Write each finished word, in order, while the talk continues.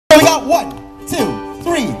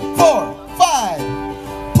3, 4,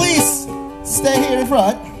 5. Please stay here in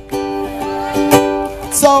front.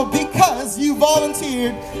 So because you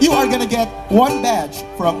volunteered, you are gonna get 1 badge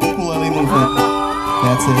from Ukulele Movement.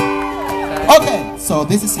 That's it. Okay, so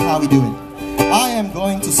this is how we do it. I am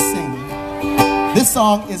going to sing. This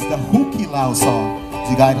song is the Hukilau song.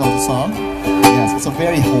 Do you guys know the song? Yes, it's a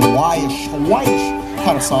very Hawaiish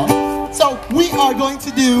kind of song. So we are going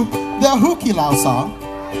to do the Hukilau song.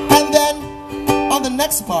 And then on the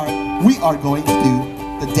next part, we are going to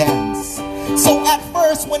do the dance. So at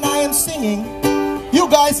first, when I am singing, you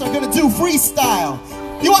guys are gonna do freestyle.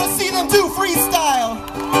 You wanna see them do freestyle?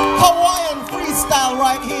 Hawaiian freestyle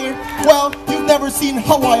right here. Well, you've never seen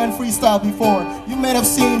Hawaiian freestyle before. You may have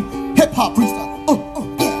seen hip-hop freestyle.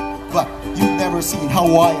 Yeah. But you've never seen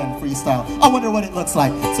Hawaiian freestyle. I wonder what it looks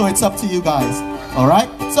like. So it's up to you guys. Alright?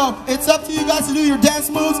 So it's up to you guys to do your dance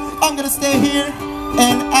moves. I'm gonna stay here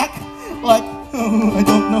and act like, oh, I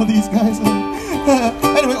don't know these guys.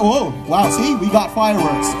 Anyway, oh, wow, see? We got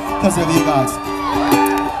fireworks because of you guys.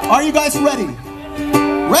 Are you guys ready?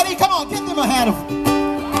 Ready? Come on, give them a hand of,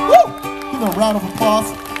 woo! Give them a round of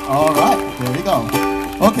applause. All right, there we go.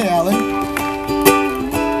 Okay, Alan.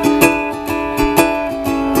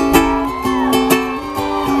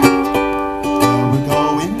 We're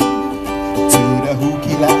going to the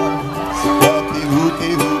Hukilau.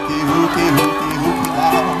 Hukilau.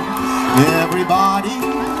 Everybody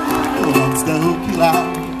loves the Hukilau.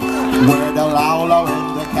 Where the laulau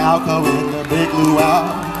and the cowco and the big luau.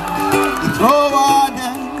 We throw our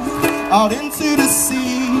nets out into the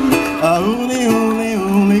sea. Huli, huli,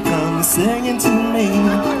 huli, come singing to me.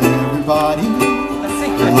 Everybody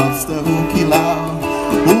loves the Hukilau.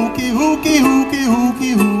 Huki, huki, huki,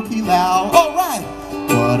 huki, Hukilau. Alright!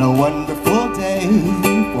 What a wonderful day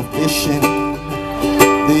for fishing.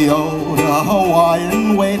 The old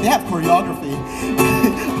Hawaiian way. They have choreography.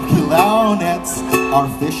 Hukilau nets are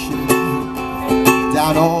fishing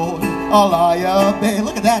down old Alaya Bay.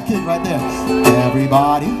 Look at that kid right there.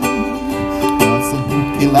 Everybody loves the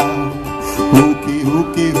Hukilau. Huki,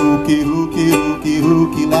 huki, huki, huki, huki,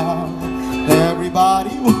 Hukilau.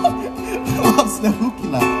 Everybody loves the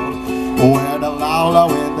Hukilau. Where the laulau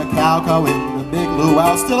and the cowco and the big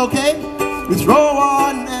luau. Still okay? We throw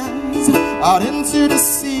our nets out into the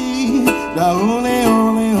sea. The huli,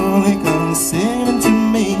 huli, huli, come singing to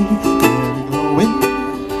me. There we go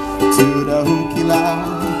to the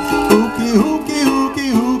Hukilau. Huki, huki, huki,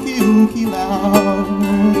 huki, Hukilau.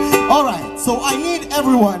 Alright, so I need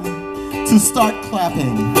everyone to start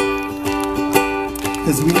clapping,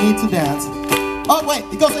 because we need to dance. Oh wait,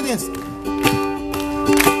 it goes like this.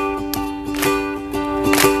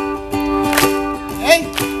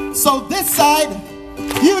 Okay, so this side,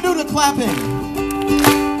 you do the clapping.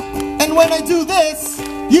 And when I do this,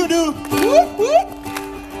 you do whoop, whoop.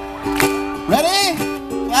 Ready?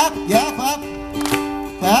 Clap, yeah, clap,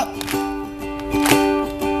 clap.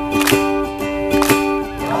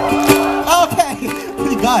 Okay,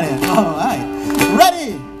 we got it. All right,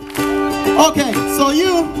 ready? Okay, so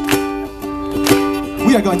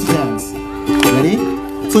we are going to dance. Ready?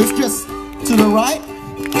 So it's just to the right,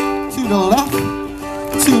 to the left,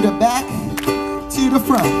 to the back, to the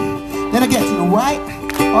front. Then again, to the right,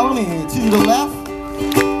 follow me, to the left,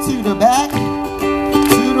 to the back,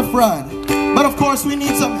 to the front. But of course, we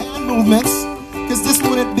need some hand movements, because this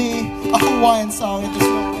wouldn't be a Hawaiian song if there's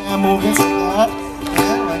no hand movements like that.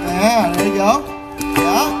 Yeah, like that. There you go.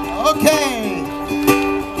 Yeah, okay.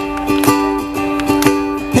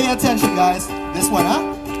 Pay attention, guys. This one, huh?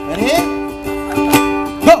 Ready?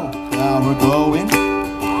 Go! Now we're going to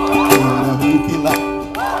the Hukilau.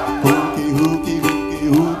 Huki, huki, huki,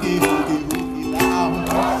 huki, huki, Hukilau.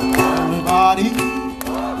 Everybody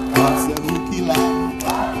wants the Hukilau.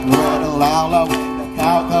 Where the laulau and the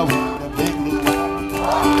cowco and the big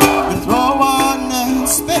luau. We throw on and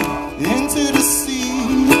spin into the sea.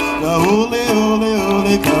 The huli, huli,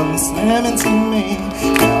 huli, come slamming to me.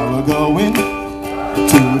 Now we're going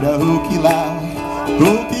to the Hukilau.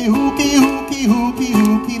 Huki, huki, huki, huki,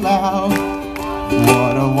 Hukilau.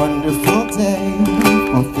 What a wonderful day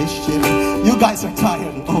for fishing. You guys are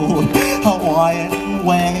tired of old Hawaiian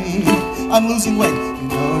way. I'm losing weight. You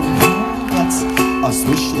know, that's us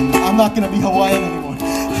wishing. I'm not gonna be Hawaiian anymore.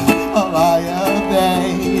 Alaya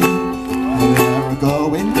Bay. And we're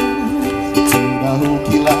going to the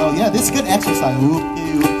Hukilau. Yeah, this is good exercise.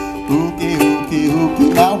 Huki, huki, huki,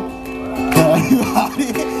 Hukilau. Everybody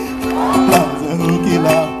loves the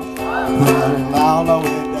Hukilau. The laulau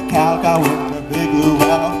and the cowco and the big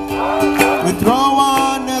luau. We throw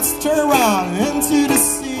on nets, turn around into the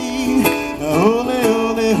sea. The huli,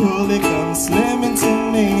 huli, huli, come swimming to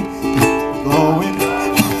me. Going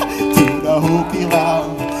Hukilau.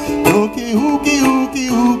 Huki, huki, huki,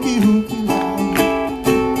 huki,